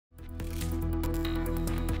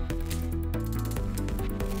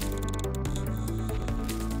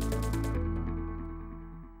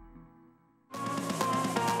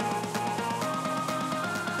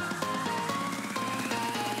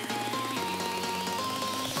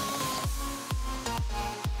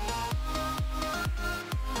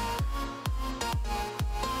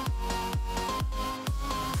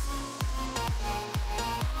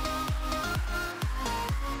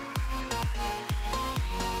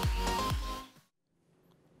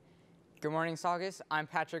Good morning, Saugus. I'm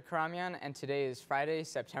Patrick Karamian, and today is Friday,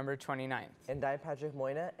 September 29th. And I'm Patrick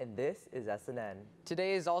Moyna, and this is SNN.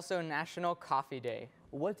 Today is also National Coffee Day.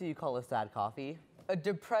 What do you call a sad coffee? A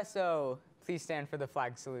depresso. Please stand for the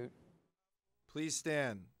flag salute. Please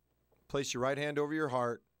stand. Place your right hand over your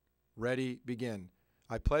heart. Ready, begin.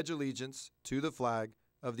 I pledge allegiance to the flag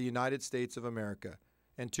of the United States of America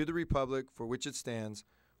and to the republic for which it stands,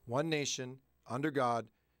 one nation, under God,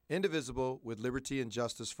 indivisible, with liberty and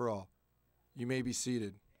justice for all. You may be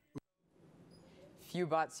seated. If you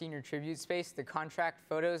bought senior tribute space, the contract,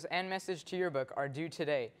 photos, and message to yearbook are due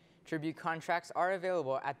today. Tribute contracts are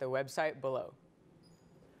available at the website below.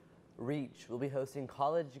 REACH will be hosting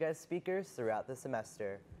college guest speakers throughout the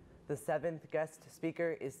semester. The 7th guest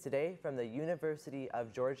speaker is today from the University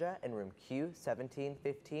of Georgia in room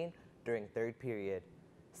Q1715 during 3rd period.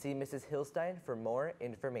 See Mrs. Hillstein for more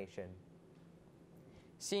information.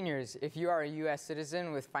 Seniors, if you are a U.S.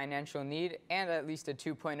 citizen with financial need and at least a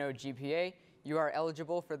 2.0 GPA, you are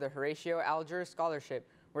eligible for the Horatio Alger Scholarship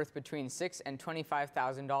worth between $6,000 and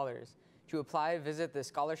 $25,000. To apply, visit the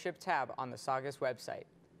Scholarship tab on the Saugus website.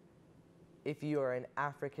 If you are an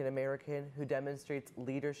African American who demonstrates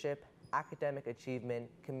leadership, academic achievement,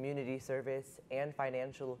 community service, and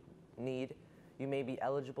financial need, you may be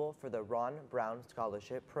eligible for the Ron Brown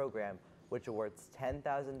Scholarship Program, which awards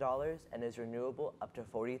 $10,000 and is renewable up to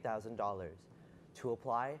 $40,000. To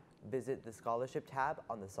apply, visit the Scholarship tab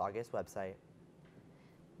on the Saugus website.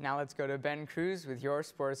 Now let's go to Ben Cruz with your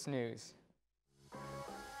sports news.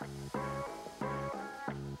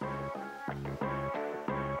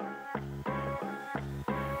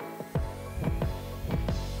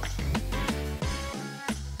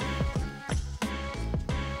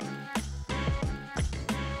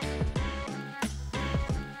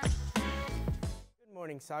 Good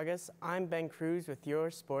morning, Saugus. I'm Ben Cruz with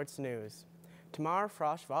your sports news. Tomorrow,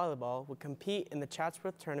 Frosh Volleyball will compete in the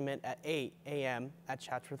Chatsworth Tournament at 8 a.m. at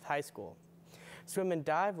Chatsworth High School. Swim and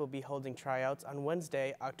Dive will be holding tryouts on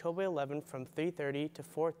Wednesday, October 11th from 3:30 to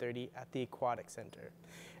 4:30 at the Aquatic Center.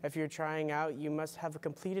 If you're trying out, you must have a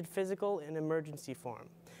completed physical and emergency form.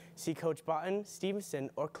 See Coach Botten, Stevenson,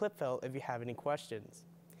 or Clipfeld if you have any questions.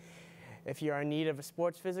 If you are in need of a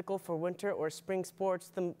sports physical for winter or spring sports,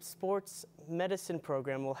 the sports medicine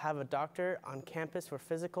program will have a doctor on campus for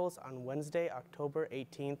physicals on Wednesday, October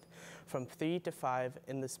 18th from 3 to 5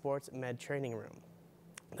 in the sports med training room.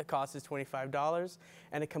 The cost is $25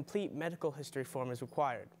 and a complete medical history form is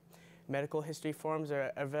required. Medical history forms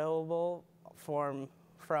are available from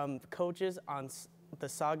coaches on the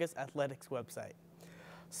Saugus Athletics website.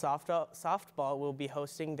 Softball will be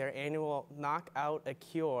hosting their annual Knockout a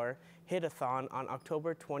Cure Hit-a-thon on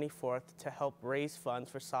October 24th to help raise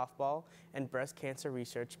funds for softball and breast cancer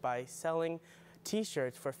research by selling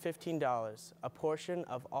T-shirts for $15. A portion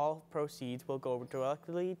of all proceeds will go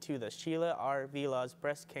directly to the Sheila R. Vilas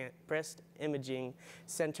Breast Imaging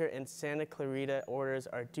Center in Santa Clarita. Orders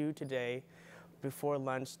are due today before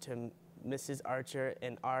lunch to Mrs. Archer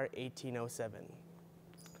in R1807.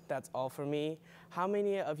 That's all for me. How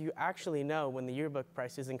many of you actually know when the yearbook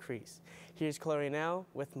prices increase? Here's Chloe now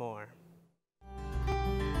with more.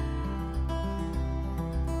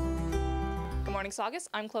 Good morning, Saugus.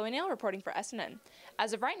 I'm Chloe Nail reporting for SNN.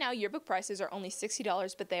 As of right now, yearbook prices are only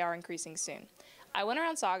 $60, but they are increasing soon. I went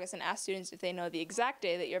around Saugus and asked students if they know the exact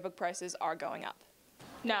day that yearbook prices are going up.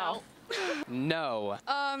 No. No.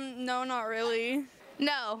 No, not really.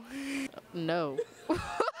 No. No. Wait,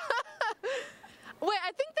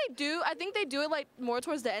 I think they do. I think they do it like more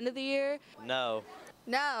towards the end of the year. No.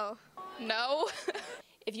 No. No.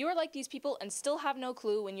 If you are like these people and still have no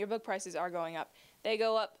clue when yearbook prices are going up, they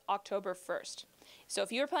go up October 1st. So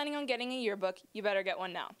if you are planning on getting a yearbook, you better get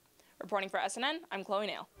one now. Reporting for SNN, I'm Chloe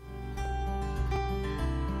Nail.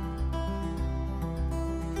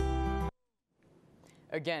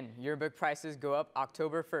 Again, yearbook prices go up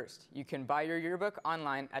October 1st. You can buy your yearbook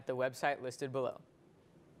online at the website listed below.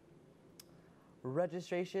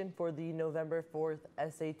 Registration for the November 4th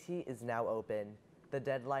SAT is now open. The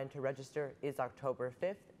deadline to register is October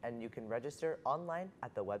 5th, and you can register online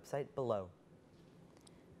at the website below.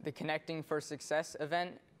 The Connecting for Success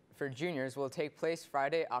event for juniors will take place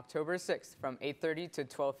Friday, October 6th from 8:30 to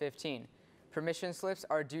 12:15. Permission slips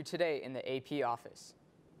are due today in the AP office.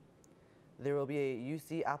 There will be a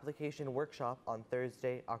UC application workshop on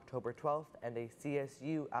Thursday, October 12th, and a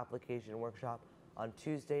CSU application workshop on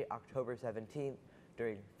Tuesday, October 17th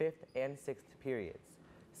during 5th and 6th periods.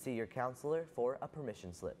 See your counselor for a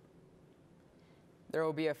permission slip. There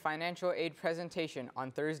will be a financial aid presentation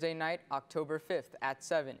on Thursday night, October 5th at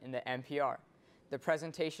 7 in the NPR. The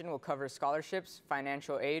presentation will cover scholarships,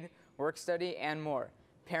 financial aid, work study, and more.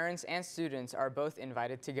 Parents and students are both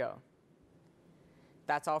invited to go.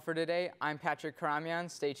 That's all for today. I'm Patrick Karamian.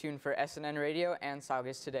 Stay tuned for SNN Radio and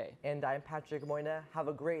Saugus Today. And I'm Patrick Moyna. Have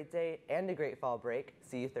a great day and a great fall break.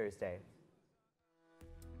 See you Thursday.